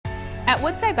At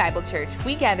Woodside Bible Church,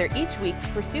 we gather each week to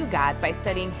pursue God by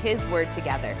studying His Word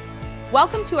together.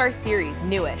 Welcome to our series,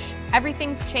 Newish,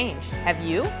 Everything's Changed. Have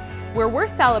you? Where we're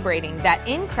celebrating that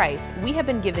in Christ, we have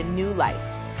been given new life.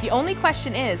 The only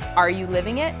question is, are you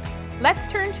living it? Let's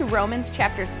turn to Romans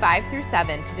chapters 5 through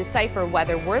 7 to decipher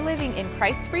whether we're living in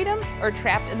Christ's freedom or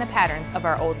trapped in the patterns of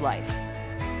our old life.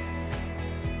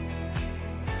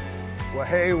 Well,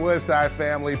 hey, Woodside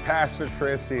family, Pastor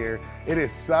Chris here. It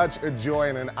is such a joy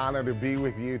and an honor to be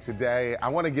with you today. I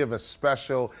want to give a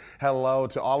special hello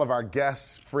to all of our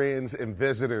guests, friends, and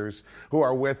visitors who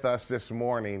are with us this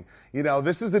morning. You know,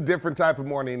 this is a different type of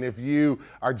morning. If you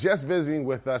are just visiting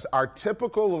with us, our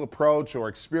typical approach or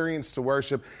experience to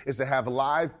worship is to have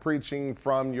live preaching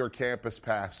from your campus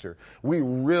pastor. We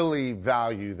really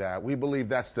value that. We believe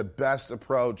that's the best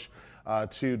approach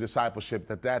to discipleship,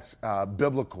 that's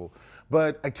biblical.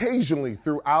 But occasionally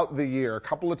throughout the year, a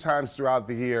couple of times throughout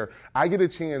the year, I get a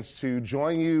chance to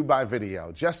join you by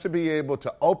video, just to be able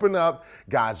to open up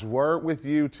God's Word with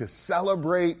you, to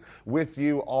celebrate with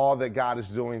you all that God is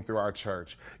doing through our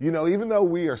church. You know, even though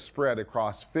we are spread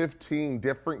across 15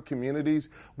 different communities,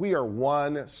 we are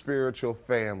one spiritual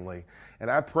family. And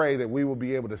I pray that we will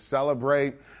be able to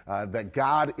celebrate that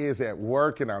God is at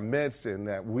work in our midst, and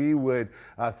that we would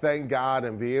thank God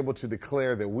and be able to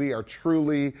declare that we are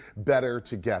truly better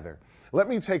together. Let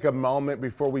me take a moment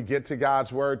before we get to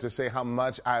God's Word to say how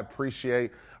much I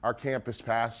appreciate our campus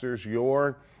pastors,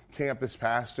 your campus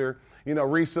pastor. You know,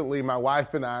 recently my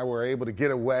wife and I were able to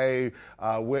get away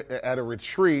at a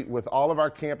retreat with all of our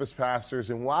campus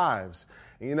pastors and wives.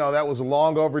 You know, that was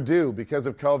long overdue. Because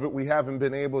of COVID, we haven't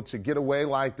been able to get away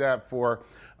like that for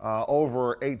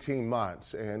over 18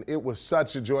 months. And it was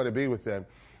such a joy to be with them.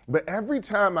 But every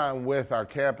time I'm with our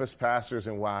campus pastors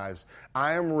and wives,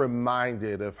 I am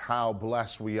reminded of how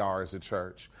blessed we are as a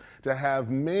church. To have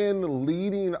men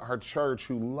leading our church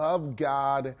who love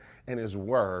God and His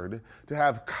Word, to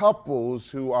have couples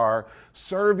who are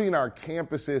serving our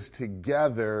campuses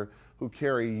together who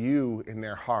carry you in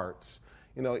their hearts.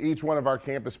 You know, each one of our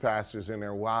campus pastors and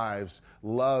their wives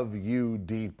love you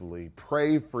deeply,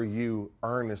 pray for you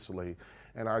earnestly,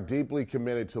 and are deeply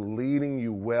committed to leading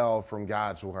you well from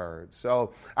God's Word.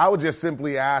 So I would just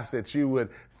simply ask that you would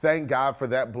thank God for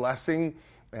that blessing,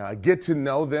 get to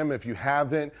know them if you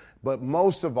haven't, but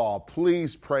most of all,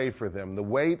 please pray for them. The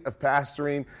weight of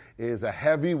pastoring is a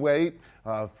heavy weight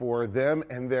for them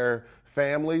and their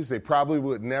families. They probably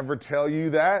would never tell you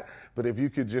that, but if you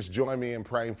could just join me in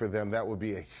praying for them, that would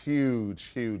be a huge,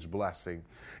 huge blessing.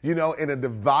 You know, in a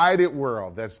divided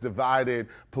world that's divided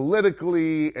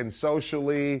politically and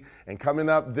socially, and coming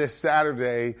up this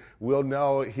Saturday, we'll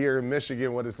know here in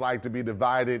Michigan what it's like to be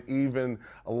divided even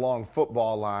along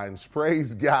football lines.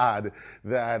 Praise God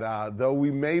that though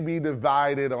we may be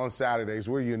divided on Saturdays,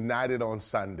 we're united on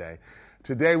Sunday.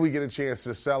 Today we get a chance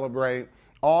to celebrate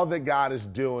all that God is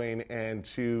doing and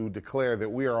to declare that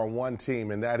we are on one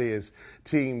team, and that is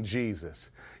Team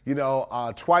Jesus. You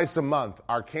know, twice a month,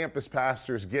 our campus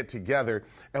pastors get together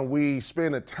and we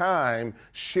spend a time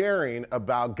sharing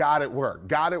about God at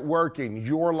work in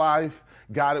your life,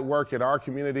 God at work in our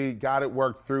community, God at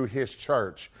work through His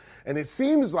church. And it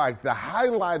seems like the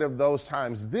highlight of those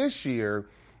times this year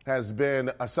has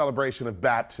been a celebration of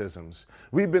baptisms.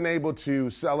 We've been able to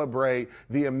celebrate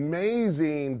the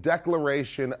amazing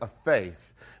declaration of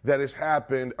faith that has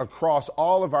happened across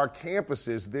all of our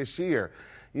campuses this year.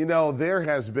 You know, there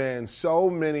has been so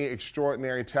many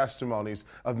extraordinary testimonies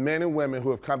of men and women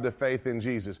who have come to faith in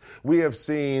Jesus. We have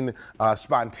seen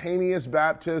spontaneous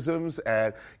baptisms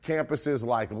at campuses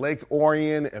like Lake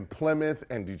Orion and Plymouth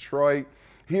and Detroit.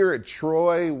 Here at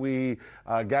Troy, we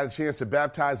got a chance to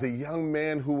baptize a young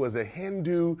man who was a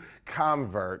Hindu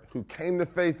convert who came to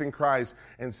faith in Christ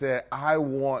and said, I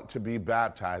want to be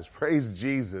baptized. Praise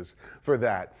Jesus for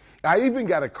that. I even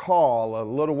got a call a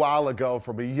little while ago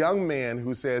from a young man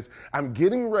who says, I'm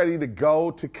getting ready to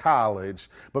go to college,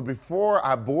 but before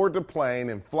I board the plane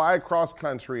and fly across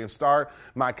country and start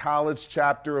my college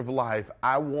chapter of life,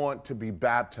 I want to be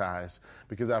baptized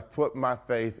because I've put my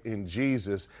faith in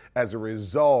Jesus as a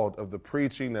result of the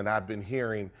preaching that I've been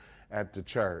hearing at the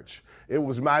church. It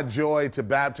was my joy to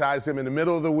baptize him in the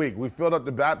middle of the week. We filled up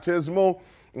the baptismal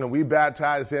and we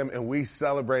baptized him, and we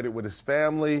celebrated with his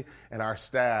family and our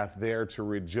staff there to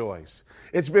rejoice.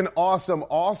 It's been awesome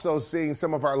also seeing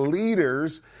some of our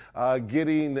leaders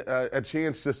getting a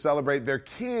chance to celebrate their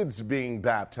kids being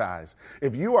baptized.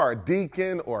 If you are a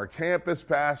deacon or a campus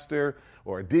pastor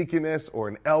or a deaconess or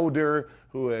an elder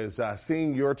who is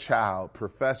seeing your child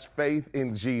profess faith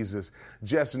in Jesus,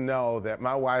 just know that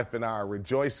my wife and I are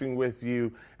rejoicing with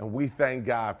you, and we thank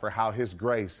God for how his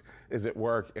grace is at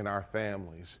work in our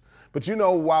families. But you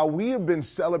know, while we have been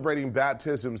celebrating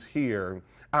baptisms here,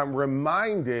 I'm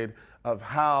reminded of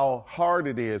how hard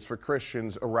it is for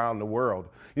Christians around the world.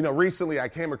 You know, recently I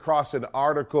came across an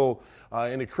article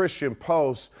in a Christian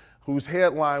Post whose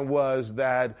headline was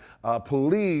that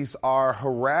police are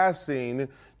harassing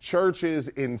churches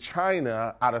in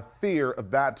China out of fear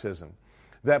of baptism.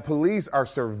 That police are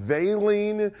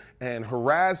surveilling and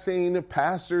harassing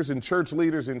pastors and church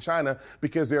leaders in China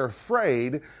because they're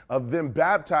afraid of them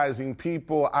baptizing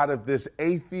people out of this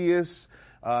atheist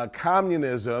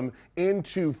communism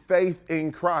into faith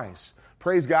in Christ.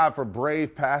 Praise God for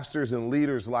brave pastors and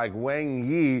leaders like Wang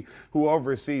Yi, who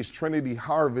oversees Trinity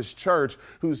Harvest Church,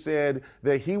 who said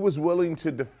that he was willing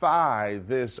to defy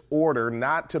this order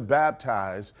not to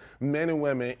baptize men and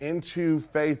women into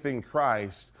faith in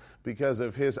Christ because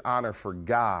of his honor for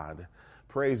God.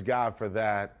 Praise God for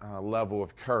that level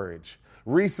of courage.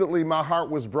 Recently, my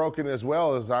heart was broken as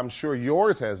well, as I'm sure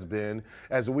yours has been,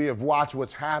 as we have watched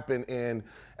what's happened in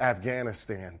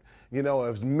Afghanistan. You know,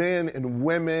 as men and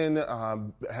women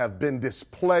have been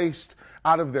displaced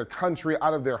out of their country,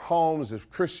 out of their homes, as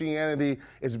Christianity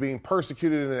is being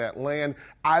persecuted in that land,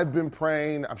 I've been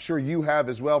praying, I'm sure you have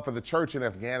as well, for the church in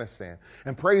Afghanistan.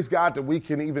 And praise God that we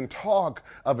can even talk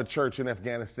of a church in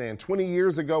Afghanistan. 20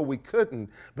 years ago, we couldn't,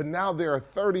 but now there are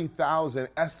 30,000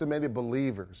 estimated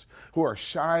believers who are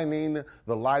shining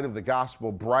the light of the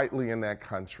gospel brightly in that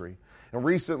country. And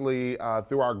recently,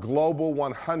 through our Global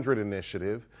 100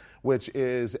 initiative, which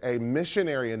is a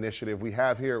missionary initiative we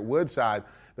have here at Woodside,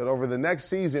 that over the next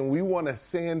season, we want to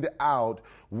send out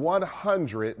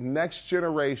 100 next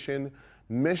generation,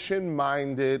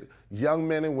 mission-minded young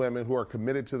men and women who are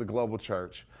committed to the global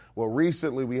church. Well,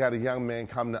 recently, we had a young man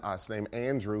come to us named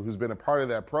Andrew, who's been a part of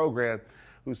that program,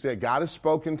 who said, God has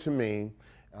spoken to me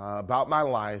about my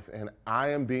life, and I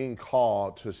am being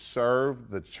called to serve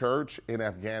the church in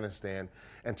Afghanistan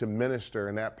and to minister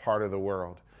in that part of the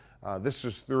world. This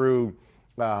is through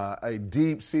a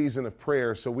deep season of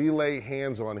prayer. So we lay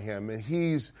hands on him, and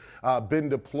he's been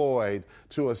deployed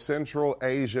to a Central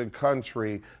Asian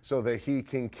country so that he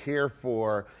can care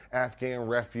for Afghan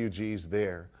refugees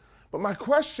there. But my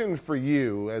question for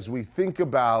you, as we think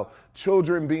about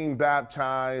children being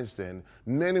baptized and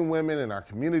men and women in our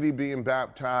community being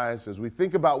baptized, as we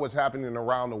think about what's happening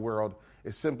around the world,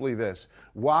 is simply this: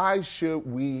 why should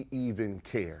we even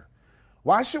care?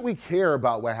 Why should we care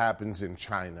about what happens in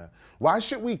China? Why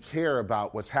should we care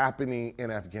about what's happening in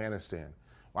Afghanistan?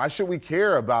 Why should we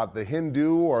care about the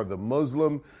Hindu or the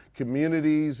Muslim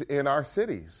communities in our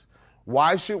cities?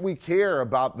 Why should we care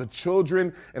about the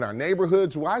children in our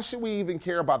neighborhoods? Why should we even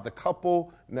care about the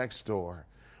couple next door?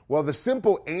 Well, the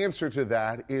simple answer to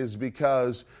that is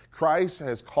because Christ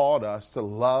has called us to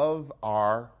love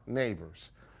our neighbors.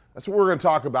 That's what we're going to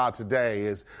talk about today,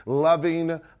 is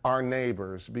loving our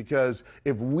neighbors. Because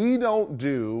if we don't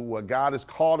do what God has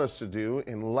called us to do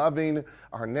in loving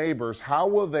our neighbors, how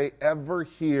will they ever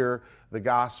hear the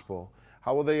gospel?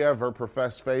 How will they ever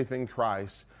profess faith in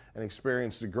Christ and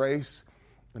experience the grace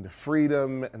and the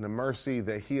freedom and the mercy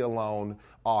that he alone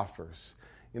offers?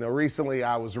 You know, recently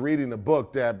I was reading a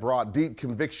book that brought deep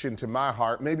conviction to my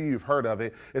heart. Maybe you've heard of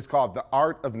it. It's called The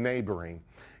Art of Neighboring.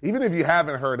 Even if you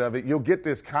haven't heard of it, you'll get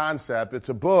this concept. It's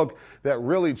a book that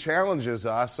really challenges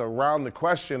us around the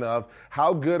question of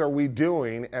how good are we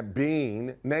doing at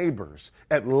being neighbors,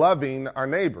 at loving our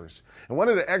neighbors. And one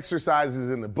of the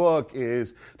exercises in the book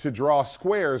is to draw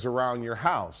squares around your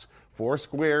house, 4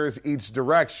 squares each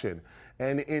direction.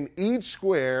 And in each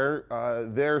square,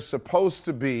 there's supposed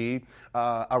to be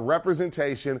a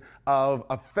representation of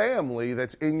a family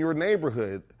that's in your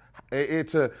neighborhood.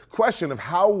 It's a question of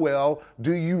how well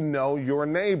do you know your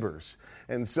neighbors?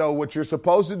 And so what you're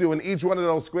supposed to do in each one of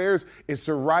those squares is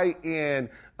to write in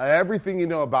everything you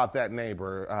know about that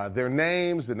neighbor, their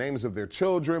names, the names of their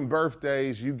children,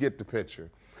 birthdays. You get the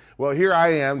picture. Well, here I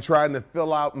am trying to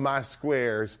fill out my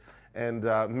squares. And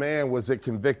man, was it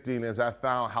convicting as I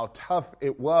found how tough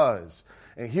it was.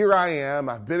 And here I am.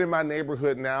 I've been in my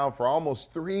neighborhood now for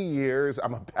almost 3 years.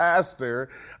 I'm a pastor.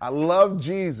 I love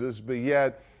Jesus, but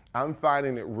yet I'm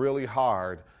finding it really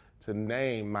hard to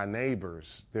name my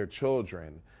neighbors, their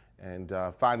children, and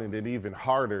finding it even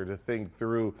harder to think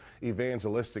through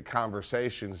evangelistic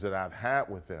conversations that I've had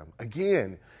with them.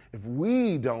 Again, if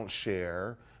we don't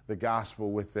share the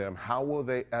gospel with them, how will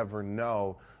they ever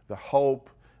know the hope,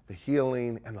 the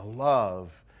healing, and the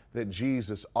love that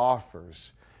Jesus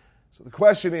offers. So the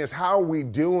question is, how are we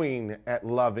doing at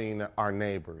loving our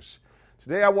neighbors?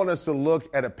 Today I want us to look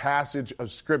at a passage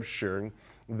of Scripture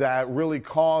that really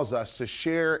calls us to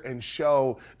share and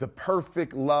show the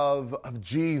perfect love of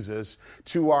Jesus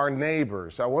to our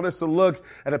neighbors. I want us to look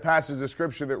at a passage of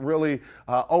Scripture that really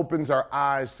opens our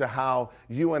eyes to how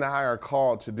you and I are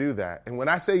called to do that. And when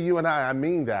I say you and I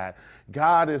mean that.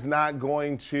 God is not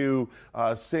going to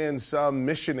send some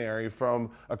missionary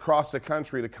from across the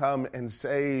country to come and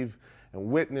save and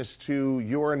witness to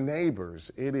your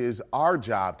neighbors. It is our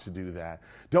job to do that.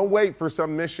 Don't wait for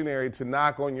some missionary to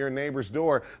knock on your neighbor's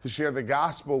door to share the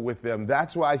gospel with them.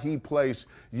 That's why he placed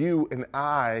you and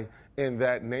I in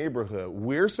that neighborhood.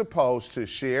 We're supposed to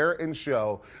share and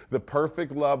show the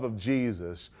perfect love of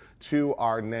Jesus to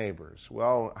our neighbors.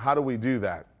 Well, how do we do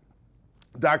that?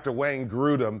 Dr. Wayne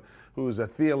Grudem, who is a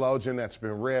theologian that's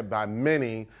been read by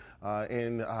many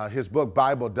in his book,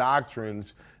 Bible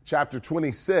Doctrines, chapter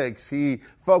 26, he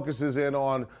focuses in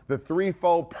on the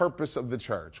threefold purpose of the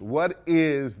church. What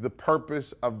is the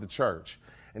purpose of the church?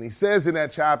 And he says in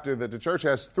that chapter that the church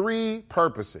has three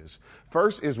purposes.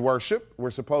 First is worship.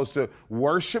 We're supposed to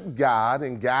worship God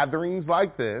in gatherings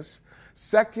like this.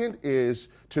 Second is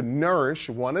to nourish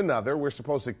one another. We're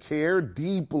supposed to care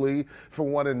deeply for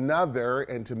one another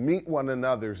and to meet one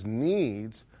another's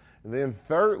needs. And then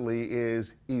thirdly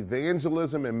is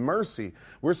evangelism and mercy.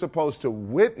 We're supposed to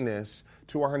witness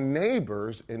to our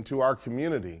neighbors and to our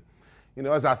community. You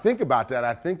know, as I think about that,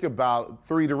 I think about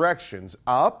three directions: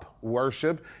 up,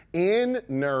 worship; in,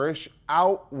 nourish;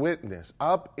 out, witness.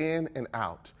 Up, in, and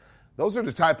out. Those are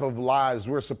the type of lives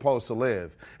we're supposed to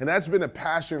live. And that's been a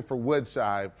passion for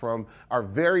Woodside from our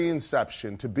very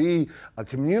inception, to be a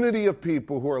community of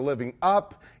people who are living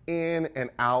up, in,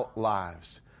 and out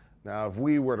lives. Now, if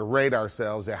we were to rate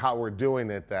ourselves at how we're doing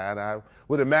at that, I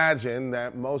would imagine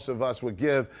that most of us would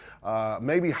give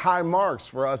maybe high marks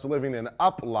for us living an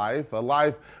up life, a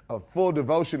life of full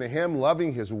devotion to Him,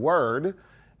 loving His Word.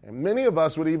 And many of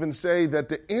us would even say that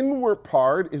the inward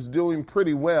part is doing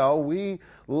pretty well. We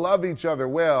love each other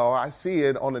well. I see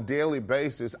it on a daily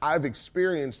basis. I've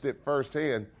experienced it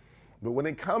firsthand. But when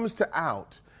it comes to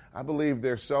out, I believe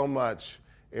there's so much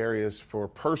areas for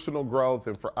personal growth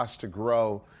and for us to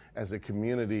grow as a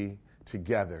community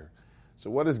together. So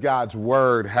what does God's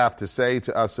Word have to say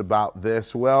to us about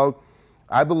this? Well,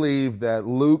 I believe that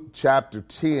Luke chapter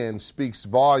 10 speaks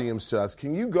volumes to us.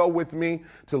 Can you go with me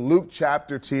to Luke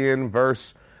chapter 10,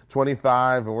 verse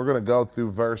 25, and we're going to go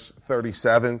through verse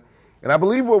 37. And I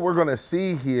believe what we're going to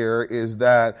see here is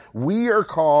that we are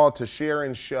called to share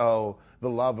and show the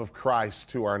love of Christ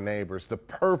to our neighbors, the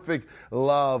perfect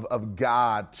love of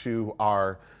God to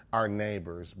our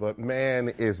neighbors. But man,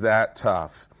 is that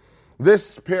tough.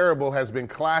 This parable has been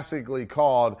classically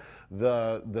called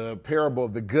the parable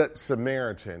of the Good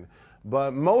Samaritan.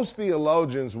 But most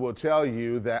theologians will tell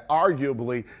you that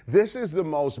arguably this is the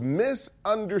most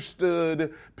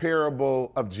misunderstood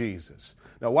parable of Jesus.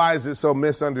 Now, why is it so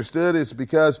misunderstood? It's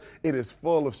because it is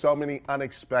full of so many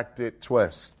unexpected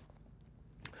twists.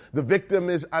 The victim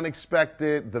is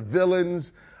unexpected. The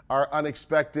villains are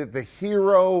unexpected. The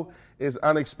hero is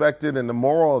unexpected. And the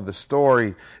moral of the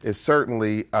story is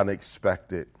certainly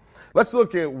unexpected. Let's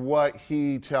look at what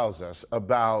he tells us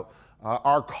about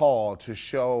our call to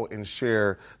show and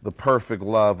share the perfect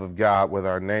love of God with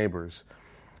our neighbors.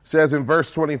 It says in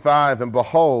verse 25, "And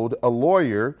behold, a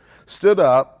lawyer stood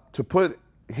up to put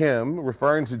him,"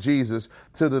 referring to Jesus,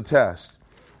 "to the test,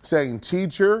 saying,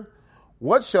 'Teacher,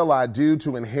 what shall I do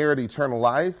to inherit eternal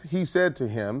life?' He said to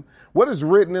him, 'What is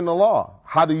written in the law?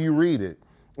 How do you read it?'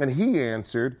 And he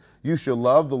answered, 'You shall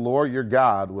love the Lord your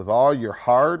God with all your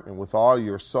heart and with all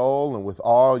your soul and with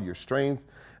all your strength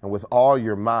and with all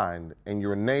your mind, and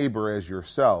your neighbor as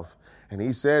yourself.' And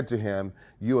he said to him,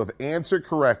 'You have answered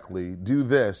correctly. Do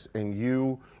this and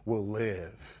you will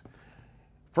live.'"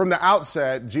 From the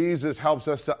outset, Jesus helps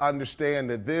us to understand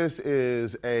that this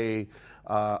is a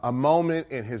moment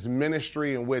in his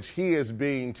ministry in which he is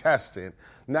being tested,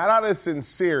 not out of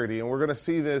sincerity, and we're going to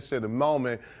see this in a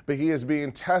moment, but he is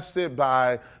being tested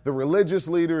by the religious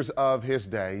leaders of his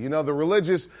day. You know, the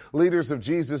religious leaders of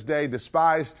Jesus' day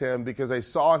despised him because they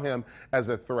saw him as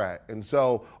a threat. And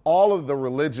so all of the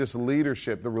religious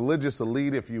leadership, the religious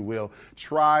elite, if you will,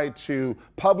 tried to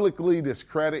publicly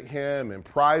discredit him, and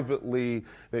privately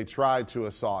they tried to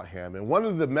assault him. And one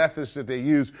of the methods that they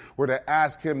used were to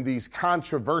ask him these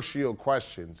controversial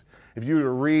questions. If you were to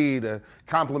read a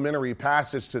complementary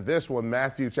passage to this one,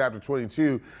 Matthew chapter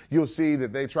 22, you'll see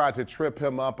that they tried to trip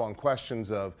him up on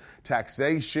questions of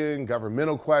taxation,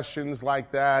 governmental questions like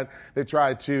that. They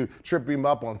tried to trip him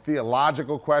up on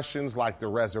theological questions like the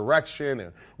resurrection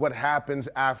and what happens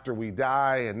after we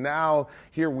die. And now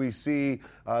here we see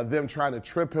them trying to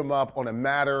trip him up on a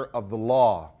matter of the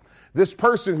law. This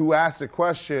person who asked the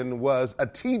question was a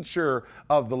teacher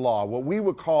of the law, what we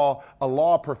would call a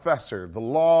law professor, the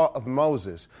law of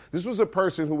Moses. This was a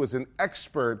person who was an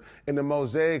expert in the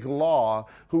Mosaic law,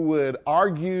 who would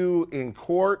argue in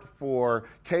court for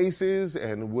cases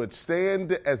and would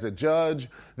stand as a judge.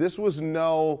 This was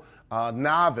no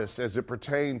novice as it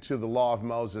pertained to the law of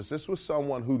Moses. This was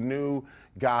someone who knew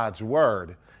God's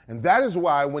word. And that is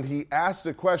why when he asked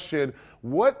the question,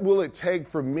 what will it take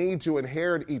for me to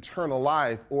inherit eternal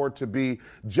life or to be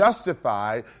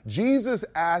justified? Jesus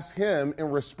asked him in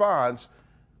response,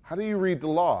 how do you read the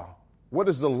law? What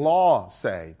does the law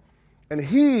say? And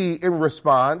he, in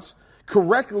response,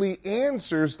 correctly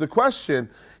answers the question.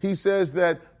 He says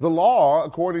that the law,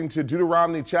 according to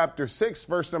Deuteronomy chapter 6,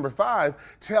 verse number 5,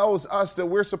 tells us that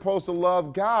we're supposed to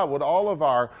love God with all of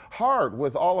our heart,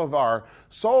 with all of our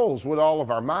souls, with all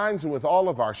of our minds, and with all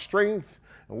of our strength.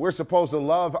 And we're supposed to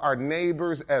love our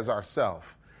neighbors as ourselves.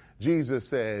 Jesus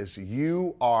says,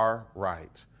 you are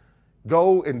right.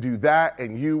 Go and do that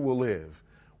and you will live.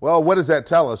 Well, what does that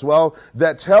tell us? Well,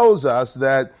 that tells us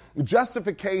that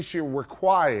justification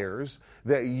requires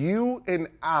that you and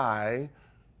I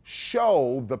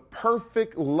show the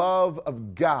perfect love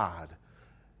of God.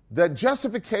 That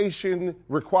justification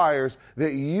requires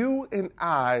that you and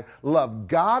I love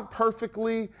God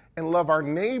perfectly and love our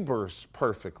neighbors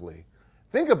perfectly.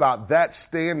 Think about that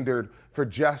standard for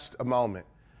just a moment.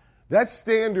 That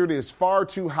standard is far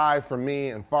too high for me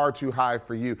and far too high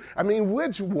for you. I mean,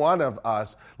 which one of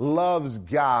us loves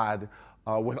God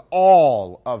with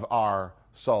all of our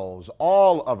souls,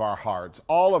 all of our hearts,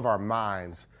 all of our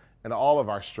minds, and all of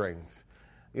our strength?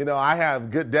 You know, I have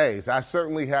good days. I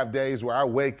certainly have days where I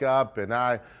wake up and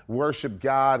I worship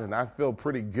God and I feel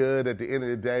pretty good at the end of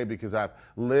the day because I've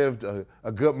lived a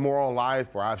good moral life,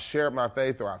 or I've shared my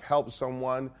faith, or I've helped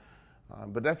someone.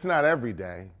 But that's not every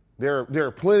day. There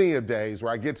are plenty of days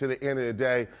where I get to the end of the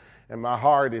day and my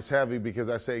heart is heavy because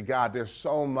I say, God, there's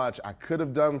so much I could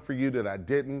have done for you that I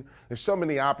didn't. There's so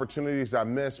many opportunities I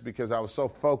missed because I was so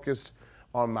focused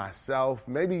on myself.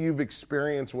 Maybe you've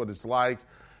experienced what it's like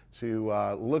to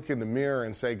look in the mirror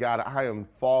and say, God, I am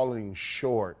falling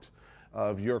short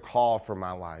of your call for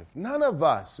my life. None of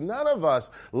us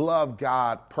love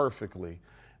God perfectly.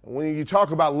 When you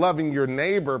talk about loving your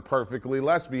neighbor perfectly,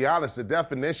 let's be honest, the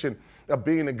definition of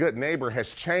being a good neighbor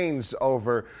has changed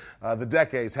over the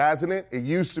decades, hasn't it? It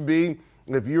used to be,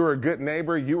 if you were a good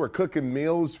neighbor, you were cooking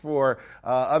meals for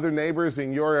other neighbors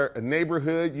in your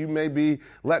neighborhood. You may be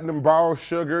letting them borrow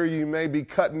sugar. You may be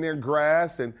cutting their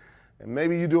grass. And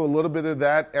maybe you do a little bit of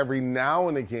that every now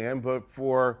and again. But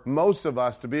for most of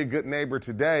us, to be a good neighbor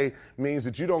today means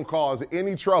that you don't cause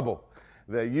any trouble,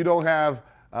 that you don't have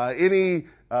any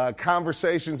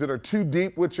conversations that are too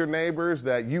deep with your neighbors,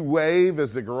 that you wave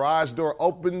as the garage door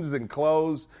opens and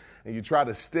closes, and you try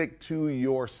to stick to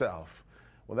yourself.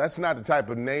 Well, that's not the type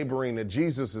of neighboring that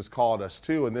Jesus has called us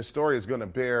to, and this story is going to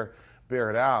bear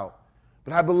it out.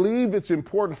 But I believe it's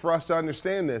important for us to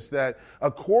understand this, that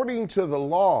according to the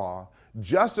law,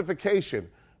 justification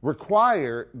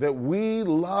requires that we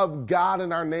love God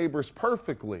and our neighbors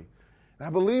perfectly. And I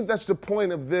believe that's the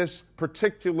point of this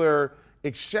particular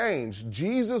exchange.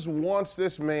 Jesus wants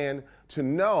this man to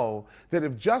know that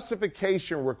if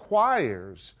justification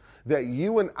requires that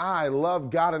you and I love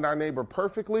God and our neighbor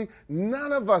perfectly,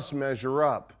 none of us measure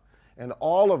up, and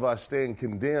all of us stand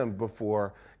condemned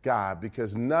before God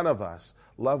because none of us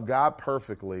love God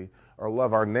perfectly or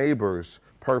love our neighbors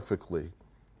perfectly.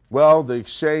 Well, the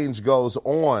exchange goes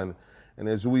on, and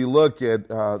as we look at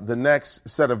the next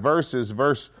set of verses,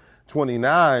 verse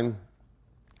 29,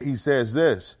 he says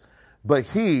this: but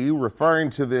he, referring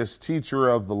to this teacher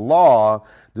of the law,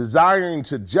 desiring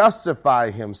to justify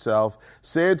himself,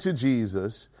 said to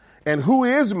Jesus, and who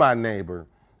is my neighbor?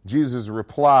 Jesus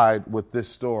replied with this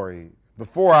story.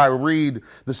 Before I read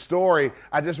the story,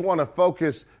 I just want to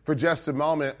focus for just a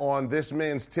moment on this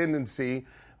man's tendency,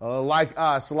 like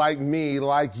us, like me,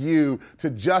 like you, to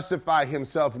justify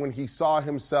himself when he saw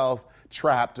himself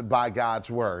trapped by God's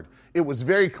word. It was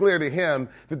very clear to him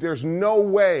that there's no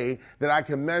way that I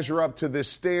can measure up to this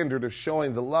standard of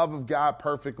showing the love of God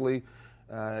perfectly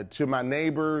to my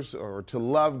neighbors, or to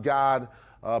love God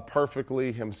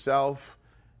perfectly himself.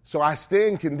 So I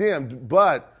stand condemned,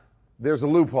 but there's a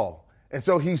loophole. And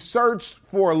so he searched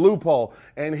for a loophole,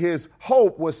 and his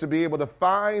hope was to be able to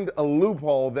find a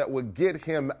loophole that would get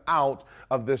him out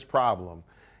of this problem.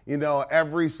 You know,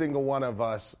 every single one of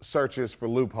us searches for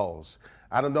loopholes.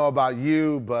 I don't know about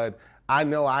you, but I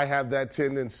know I have that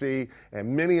tendency,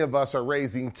 and many of us are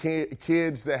raising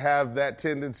kids that have that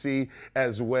tendency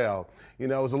as well. You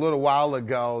know, it was a little while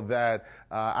ago that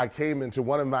I came into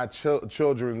one of my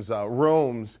children's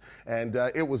rooms, and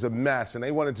it was a mess, and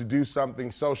they wanted to do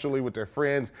something socially with their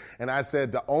friends, and I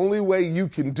said, the only way you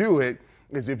can do it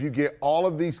is if you get all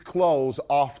of these clothes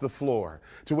off the floor,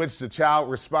 to which the child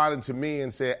responded to me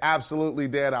and said, absolutely,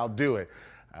 Dad, I'll do it.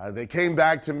 They came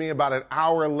back to me about an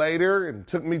hour later and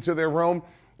took me to their room,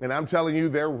 and I'm telling you,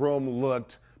 their room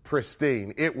looked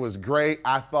pristine. It was great.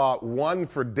 I thought, one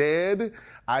for dead.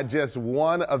 I just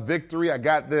won a victory. I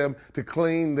got them to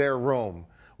clean their room.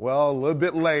 Well, a little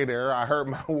bit later, I heard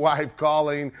my wife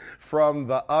calling from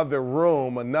the other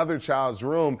room, another child's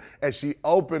room, as she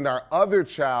opened our other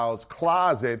child's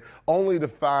closet, only to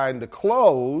find the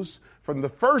clothes from the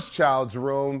first child's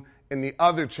room in the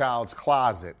other child's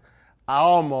closet. I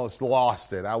almost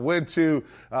lost it. I went to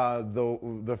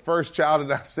the first child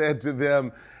and I said to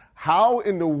them, how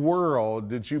in the world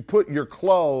did you put your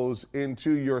clothes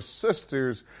into your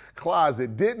sister's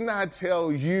closet? Didn't I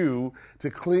tell you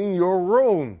to clean your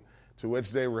room? To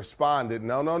which they responded,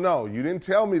 no, you didn't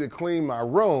tell me to clean my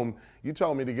room. You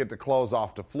told me to get the clothes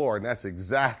off the floor, and that's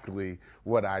exactly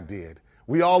what I did.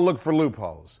 We all look for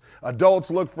loopholes.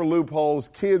 Adults look for loopholes.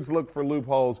 Kids look for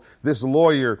loopholes. This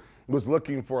lawyer was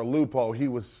looking for a loophole. He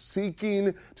was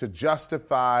seeking to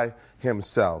justify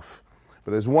himself.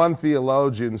 But as one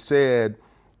theologian said,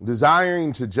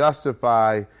 desiring to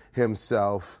justify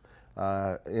himself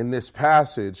in this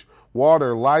passage,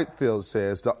 Walter Lightfield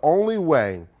says, the only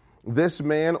way this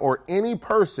man or any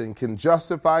person can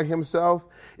justify himself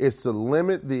is to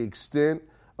limit the extent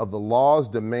of the law's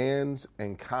demands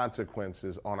and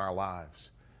consequences on our lives.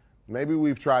 Maybe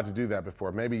we've tried to do that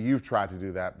before. Maybe you've tried to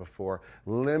do that before.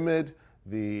 Limit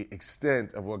the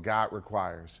extent of what God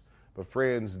requires. But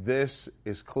friends, this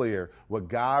is clear. What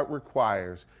God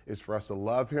requires is for us to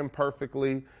love him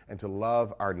perfectly and to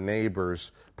love our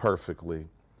neighbors perfectly.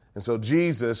 And so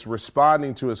Jesus,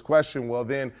 responding to his question, well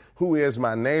then, who is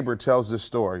my neighbor, tells this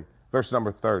story. Verse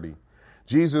number 30.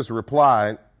 Jesus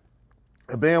replied,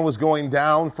 a man was going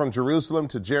down from Jerusalem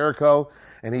to Jericho,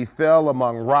 and he fell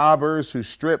among robbers who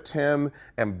stripped him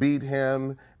and beat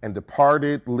him and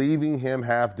departed, leaving him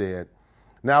half dead.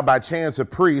 Now, by chance, a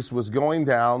priest was going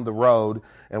down the road,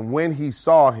 and when he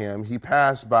saw him, he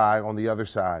passed by on the other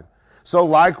side. So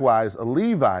likewise, a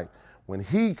Levite, when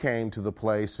he came to the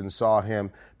place and saw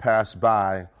him, passed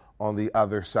by on the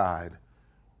other side.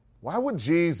 Why would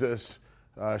Jesus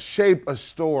shape a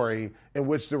story in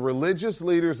which the religious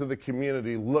leaders of the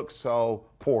community looked so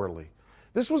poorly?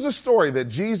 This was a story that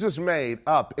Jesus made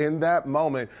up in that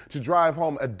moment to drive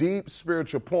home a deep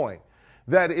spiritual point.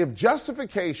 That if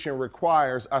justification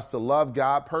requires us to love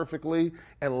God perfectly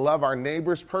and love our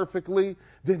neighbors perfectly,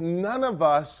 then none of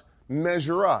us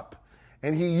measure up.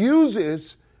 And he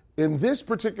uses, in this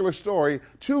particular story,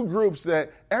 two groups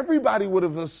that everybody would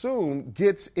have assumed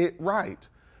gets it right.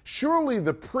 Surely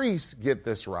the priests get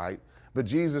this right, but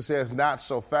Jesus says not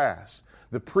so fast.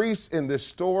 The priests in this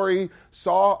story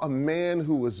saw a man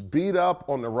who was beat up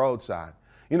on the roadside.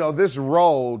 You know, this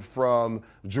road from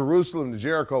Jerusalem to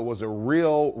Jericho was a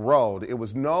real road. It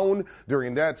was known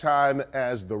during that time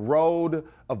as the Road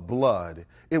of Blood.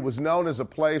 It was known as a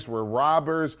place where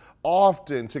robbers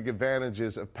often took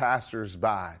advantages of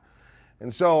passersby.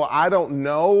 And so I don't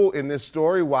know in this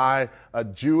story why a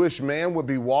Jewish man would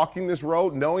be walking this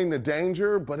road knowing the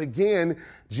danger. But again,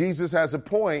 Jesus has a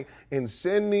point in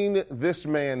sending this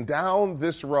man down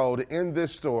this road in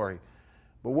this story.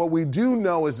 But what we do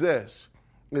know is this,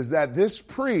 is that this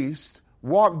priest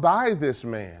walked by this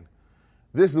man.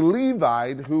 This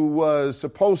Levite, who was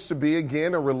supposed to be,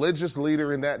 again, a religious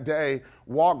leader in that day,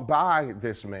 walked by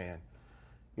this man.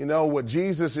 You know, what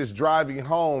Jesus is driving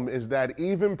home is that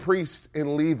even priests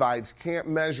and Levites can't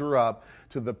measure up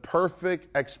to the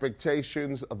perfect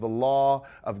expectations of the law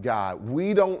of God.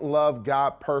 We don't love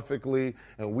God perfectly,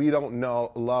 and we don't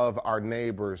love our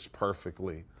neighbors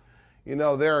perfectly. You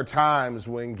know, there are times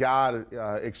when God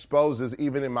exposes,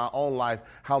 even in my own life,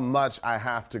 how much I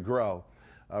have to grow.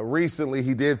 Recently,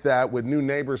 he did that with new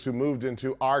neighbors who moved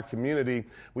into our community.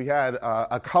 We had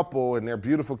a couple and their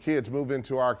beautiful kids move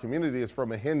into our community. It's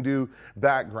from a Hindu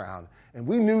background. And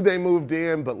we knew they moved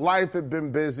in, but life had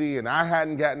been busy, and I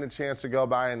hadn't gotten a chance to go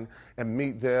by and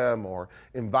meet them or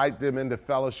invite them into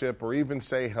fellowship or even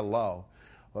say hello.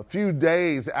 A few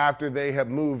days after they had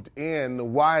moved in, the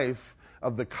wife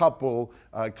of the couple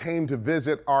came to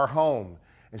visit our home.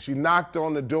 And she knocked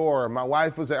on the door. My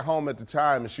wife was at home at the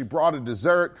time, and she brought a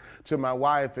dessert to my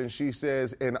wife. And she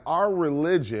says, in our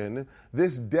religion,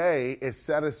 this day is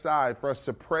set aside for us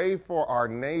to pray for our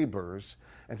neighbors.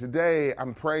 And today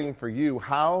I'm praying for you.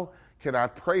 How can I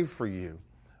pray for you?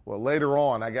 Well, later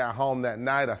on, I got home that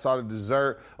night. I saw the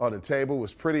dessert on the table,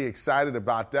 was pretty excited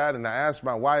about that. And I asked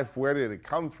my wife, where did it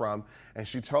come from? And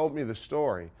she told me the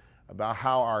story about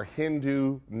how our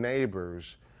Hindu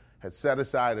neighbors had set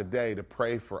aside a day to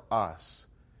pray for us.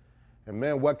 And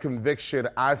man, what conviction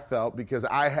I felt, because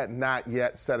I had not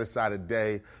yet set aside a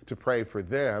day to pray for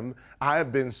them. I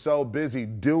have been so busy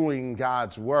doing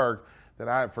God's work that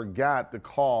I forgot the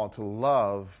call to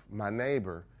love my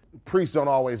neighbor. Priests don't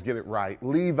always get it right.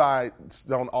 Levites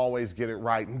don't always get it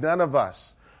right. None of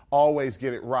us always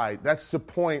get it right. That's the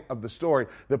point of the story.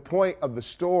 The point of the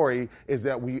story is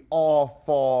that we all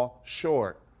fall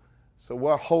short. So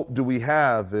what hope do we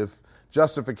have if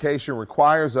justification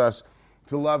requires us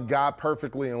to love God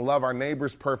perfectly and love our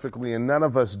neighbors perfectly, and none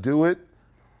of us do it?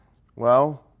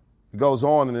 Well, it goes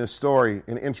on in this story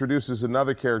and introduces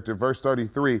another character, verse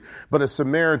 33. But a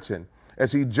Samaritan,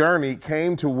 as he journeyed,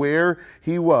 came to where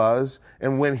he was,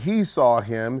 and when he saw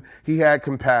him, he had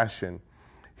compassion.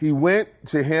 He went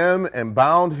to him and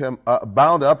bound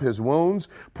up his wounds,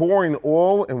 pouring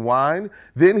oil and wine.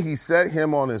 Then he set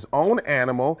him on his own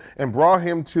animal and brought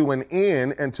him to an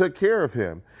inn and took care of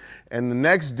him. And the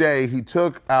next day he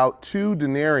took out 2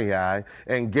 denarii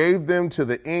and gave them to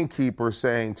the innkeeper,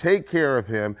 saying, take care of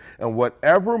him, and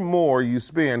whatever more you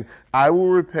spend, I will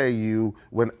repay you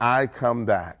when I come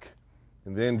back.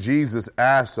 And then Jesus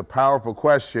asks a powerful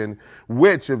question: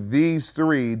 which of these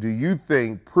 3 do you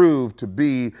think proved to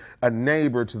be a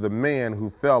neighbor to the man who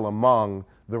fell among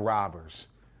the robbers?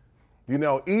 You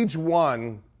know, each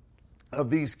one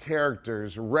of these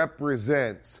characters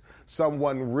represents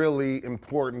someone really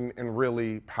important and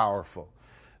really powerful.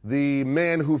 The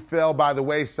man who fell by the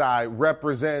wayside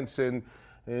represents in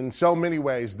so many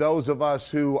ways those of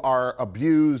us who are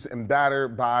abused and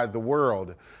battered by the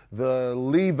world. The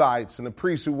Levites and the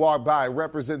priests who walk by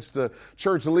represents the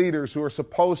church leaders who are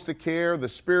supposed to care, the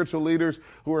spiritual leaders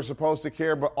who are supposed to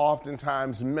care, but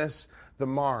oftentimes miss the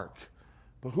mark.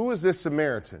 But who is this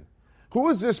Samaritan? Who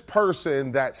is this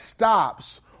person that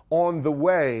stops on the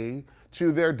way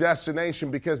to their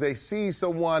destination because they see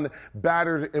someone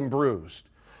battered and bruised?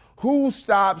 Who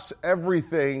stops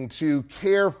everything to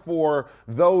care for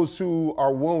those who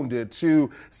are wounded,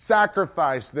 to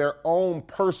sacrifice their own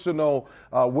personal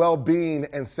well-being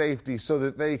and safety so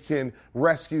that they can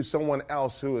rescue someone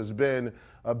else who has been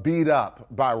beat up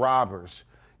by robbers?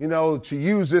 You know, to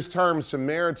use this term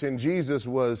Samaritan, Jesus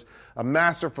was a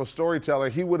masterful storyteller.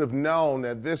 He would have known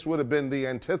that this would have been the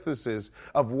antithesis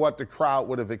of what the crowd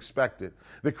would have expected.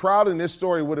 The crowd in this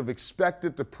story would have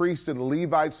expected the priests and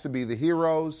Levites to be the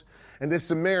heroes, and this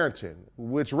Samaritan,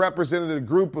 which represented a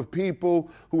group of people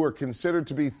who were considered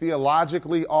to be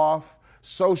theologically off,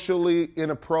 socially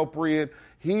inappropriate,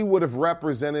 he would have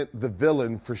represented the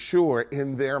villain for sure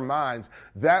in their minds.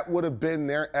 That would have been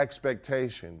their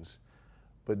expectations.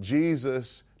 But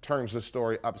Jesus turns the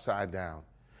story upside down.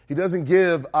 He doesn't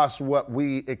give us what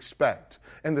we expect.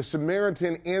 And the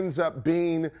Samaritan ends up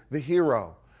being the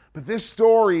hero. But this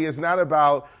story is not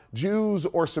about Jews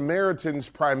or Samaritans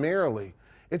primarily.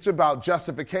 It's about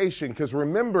justification. Because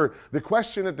remember, the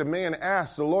question that the man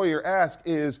asked, the lawyer asked,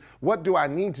 is, what do I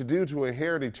need to do to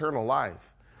inherit eternal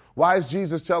life? Why is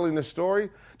Jesus telling this story?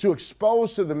 To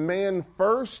expose to the man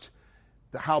first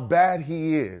how bad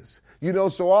he is. You know,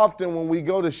 so often when we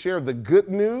go to share the good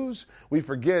news, we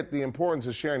forget the importance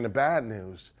of sharing the bad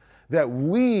news. That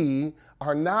we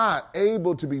are not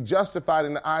able to be justified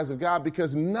in the eyes of God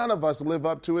because none of us live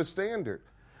up to his standard.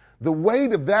 The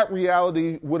weight of that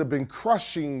reality would have been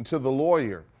crushing to the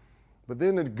lawyer. But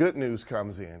then the good news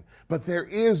comes in. But there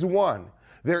is one.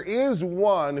 There is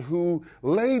one who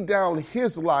laid down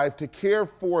his life to care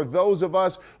for those of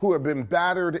us who have been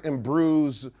battered and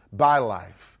bruised by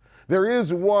life. There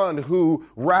is one who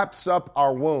wraps up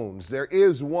our wounds. There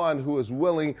is one who is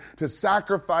willing to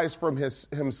sacrifice from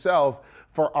himself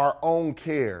for our own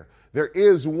care. There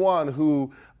is one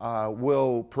who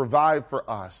will provide for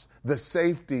us the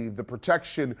safety, the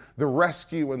protection, the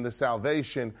rescue, and the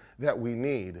salvation that we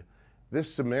need.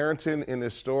 This Samaritan in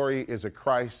this story is a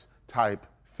Christ-type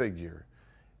figure.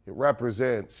 He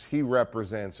represents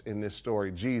in this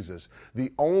story Jesus,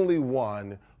 the only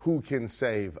one who can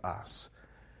save us.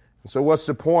 So what's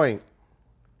the point?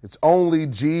 It's only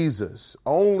Jesus.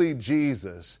 Only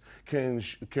Jesus can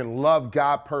love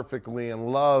God perfectly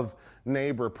and love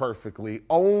neighbor perfectly.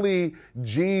 Only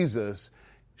Jesus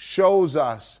shows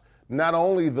us not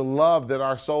only the love that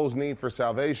our souls need for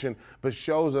salvation, but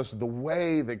shows us the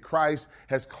way that Christ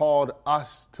has called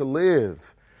us to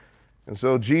live. And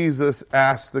so Jesus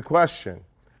asked the question,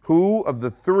 who of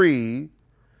the three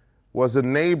was a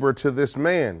neighbor to this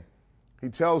man? He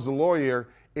tells the lawyer,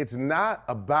 it's not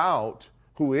about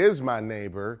who is my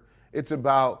neighbor, it's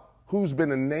about who's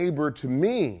been a neighbor to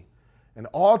me. And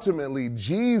ultimately,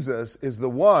 Jesus is the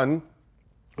one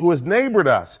who has neighbored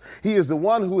us. He is the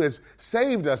one who has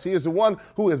saved us. He is the one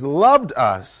who has loved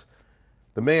us.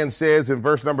 The man says in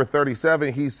verse number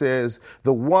 37, he says,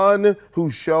 the one who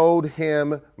showed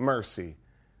him mercy.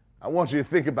 I want you to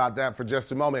think about that for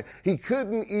just a moment. He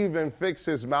couldn't even fix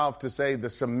his mouth to say the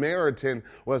Samaritan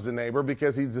was a neighbor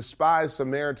because he despised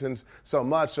Samaritans so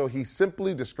much. So he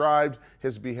simply described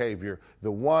his behavior,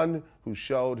 the one who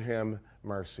showed him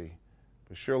mercy.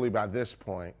 But surely by this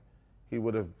point, he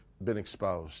would have been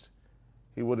exposed.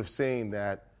 He would have seen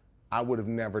that I would have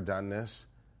never done this.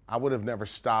 I would have never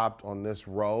stopped on this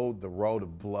road, the road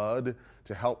of blood,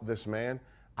 to help this man.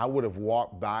 I would have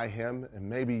walked by him, and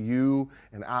maybe you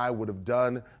and I would have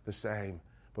done the same.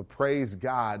 But praise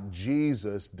God,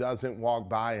 Jesus doesn't walk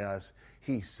by us.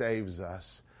 He saves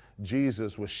us.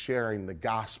 Jesus was sharing the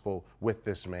gospel with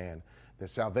this man,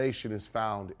 that salvation is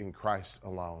found in Christ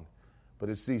alone. But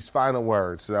it's these final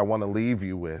words that I want to leave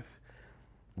you with.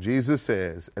 Jesus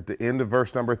says at the end of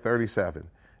verse number 37,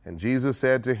 and Jesus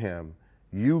said to him,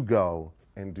 you go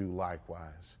and do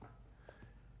likewise.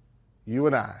 You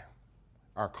and I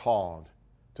are called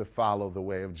to follow the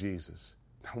way of Jesus.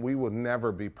 We will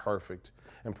never be perfect.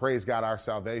 And praise God, our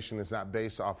salvation is not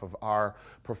based off of our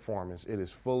performance. It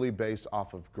is fully based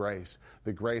off of grace,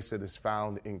 the grace that is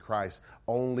found in Christ.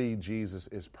 Only Jesus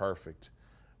is perfect.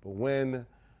 But when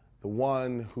the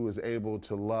one who is able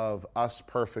to love us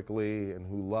perfectly and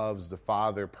who loves the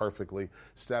Father perfectly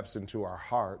steps into our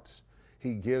hearts,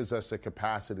 he gives us a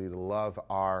capacity to love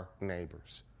our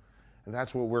neighbors. And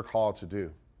that's what we're called to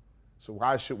do. So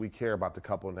why should we care about the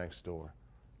couple next door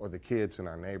or the kids in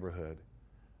our neighborhood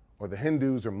or the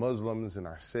Hindus or Muslims in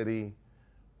our city?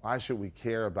 Why should we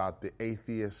care about the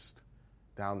atheist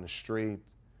down the street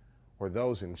or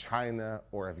those in China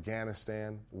or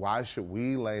Afghanistan? Why should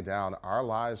we lay down our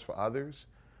lives for others?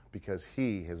 Because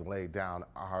he has laid down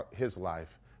his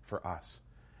life for us.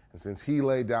 And since he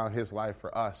laid down his life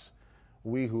for us,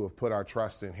 we who have put our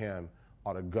trust in him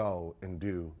ought to go and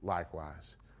do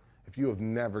likewise. If you have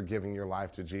never given your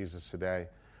life to Jesus today,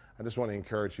 I just want to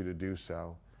encourage you to do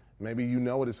so. Maybe you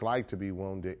know what it's like to be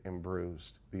wounded and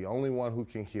bruised. The only one who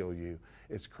can heal you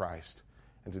is Christ.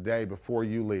 And today, before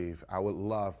you leave, I would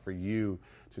love for you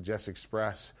to just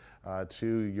express to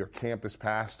your campus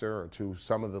pastor or to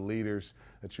some of the leaders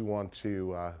that you want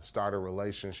to start a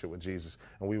relationship with Jesus,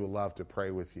 and we would love to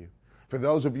pray with you. For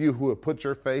those of you who have put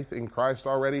your faith in Christ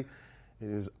already, it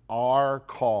is our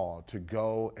call to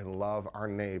go and love our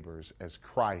neighbors as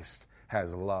Christ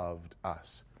has loved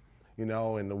us. You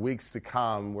know, in the weeks to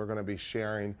come, we're going to be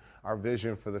sharing our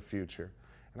vision for the future.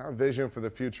 And our vision for the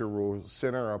future will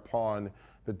center upon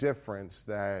the difference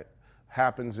that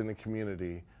happens in the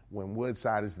community when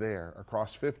Woodside is there.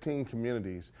 Across 15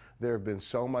 communities, there have been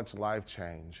so much life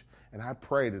change. And I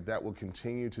pray that that will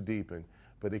continue to deepen,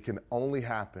 but it can only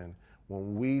happen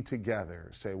when we together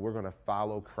say we're going to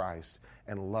follow Christ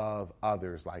and love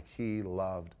others like he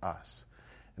loved us.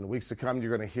 In the weeks to come,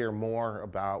 you're going to hear more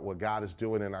about what God is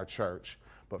doing in our church.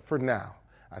 But for now,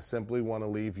 I simply want to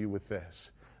leave you with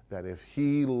this, that if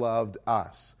he loved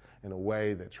us in a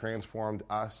way that transformed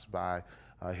us by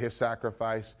his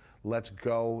sacrifice, let's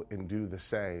go and do the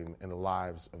same in the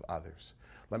lives of others.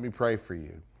 Let me pray for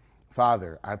you.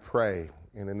 Father, I pray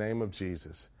in the name of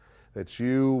Jesus that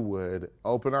you would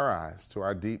open our eyes to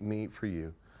our deep need for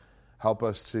you. Help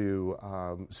us to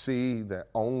see that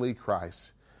only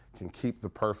Christ can keep the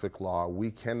perfect law.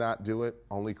 We cannot do it.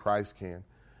 Only Christ can.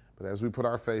 But as we put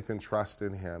our faith and trust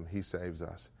in him, he saves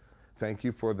us. Thank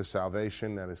you for the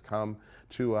salvation that has come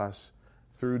to us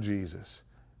through Jesus.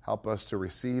 Help us to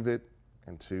receive it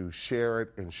and to share it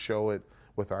and show it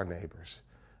with our neighbors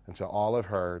until all have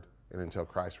heard and until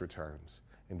Christ returns.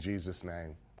 In Jesus'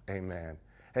 name, amen.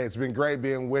 Hey, it's been great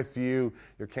being with you.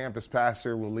 Your campus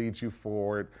pastor will lead you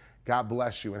forward. God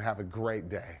bless you and have a great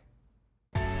day.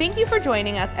 Thank you for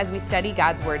joining us as we study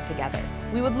God's Word together.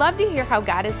 We would love to hear how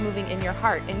God is moving in your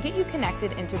heart and get you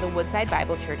connected into the Woodside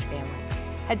Bible Church family.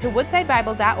 Head to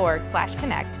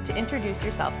woodsidebible.org/connect to introduce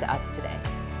yourself to us today.